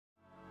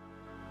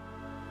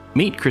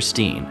Meet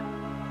Christine,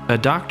 a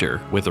doctor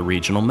with a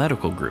regional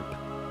medical group.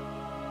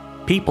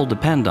 People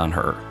depend on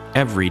her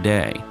every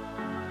day.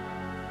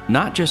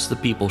 Not just the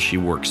people she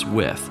works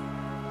with,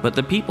 but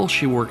the people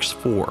she works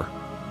for,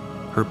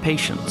 her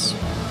patients.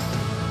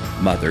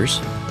 Mothers,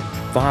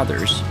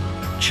 fathers,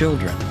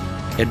 children,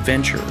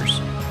 adventurers,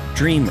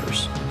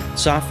 dreamers,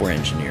 software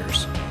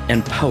engineers,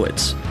 and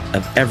poets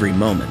of every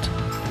moment.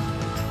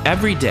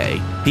 Every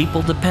day,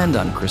 people depend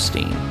on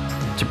Christine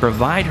to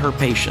provide her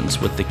patients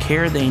with the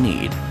care they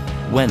need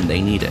when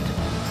they need it.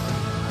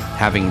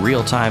 Having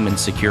real-time and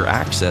secure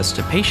access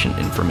to patient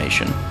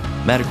information,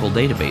 medical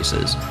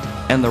databases,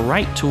 and the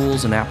right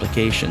tools and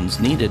applications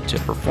needed to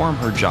perform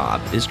her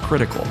job is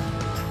critical.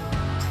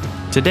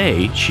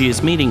 Today, she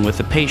is meeting with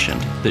a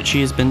patient that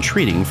she has been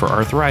treating for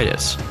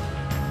arthritis.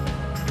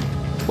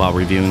 While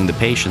reviewing the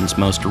patient's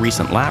most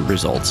recent lab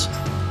results,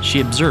 she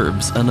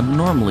observes an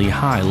abnormally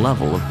high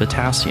level of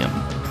potassium.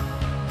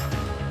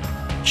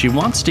 She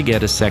wants to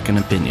get a second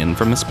opinion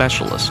from a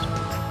specialist.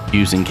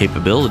 Using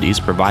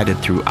capabilities provided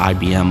through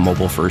IBM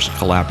MobileFirst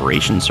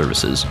collaboration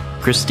services,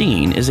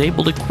 Christine is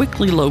able to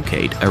quickly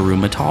locate a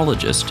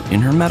rheumatologist in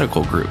her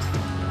medical group.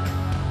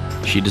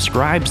 She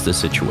describes the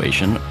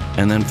situation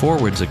and then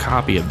forwards a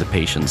copy of the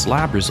patient's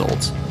lab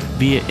results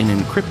via an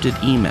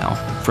encrypted email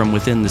from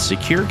within the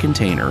secure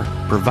container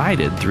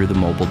provided through the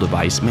mobile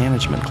device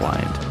management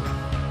client.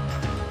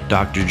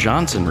 Dr.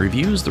 Johnson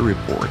reviews the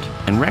report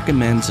and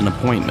recommends an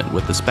appointment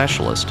with the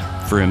specialist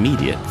for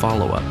immediate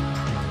follow-up.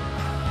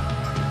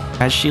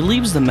 As she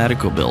leaves the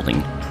medical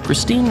building,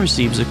 Christine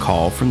receives a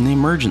call from the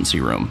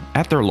emergency room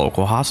at their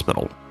local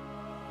hospital.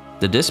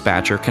 The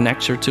dispatcher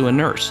connects her to a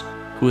nurse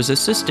who is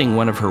assisting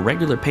one of her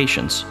regular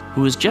patients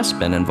who has just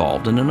been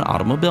involved in an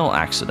automobile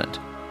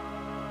accident.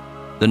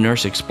 The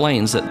nurse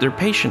explains that their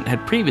patient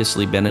had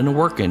previously been in a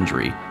work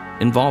injury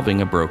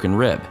involving a broken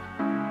rib,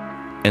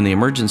 and the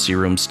emergency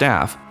room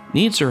staff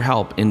needs her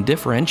help in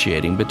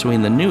differentiating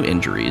between the new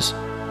injuries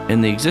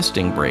and the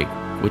existing break,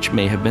 which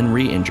may have been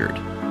re-injured.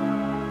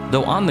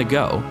 Though on the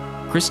go,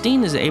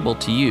 Christine is able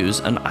to use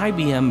an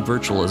IBM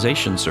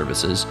Virtualization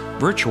Services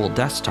virtual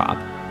desktop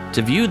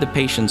to view the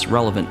patient's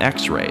relevant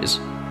X-rays,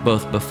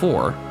 both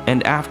before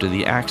and after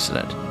the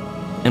accident,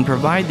 and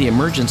provide the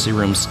emergency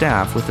room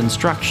staff with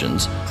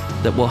instructions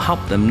that will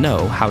help them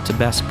know how to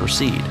best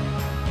proceed.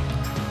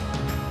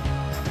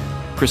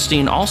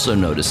 Christine also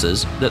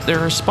notices that there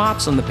are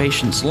spots on the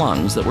patient's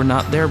lungs that were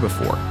not there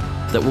before,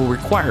 that will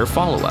require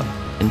follow-up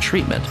and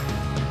treatment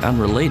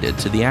unrelated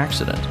to the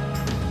accident.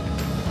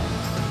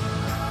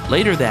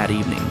 Later that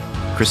evening,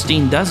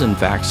 Christine does in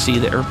fact see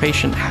that her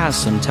patient has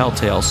some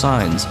telltale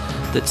signs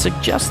that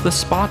suggest the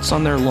spots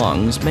on their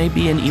lungs may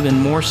be an even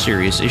more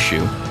serious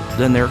issue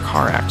than their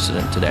car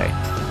accident today.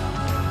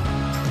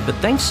 But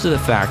thanks to the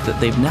fact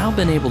that they've now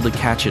been able to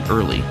catch it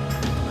early,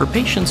 her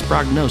patient's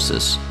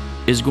prognosis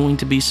is going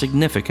to be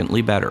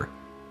significantly better.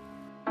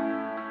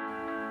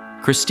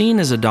 Christine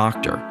is a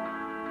doctor,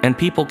 and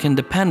people can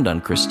depend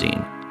on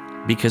Christine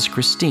because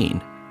Christine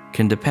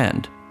can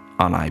depend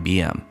on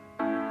IBM.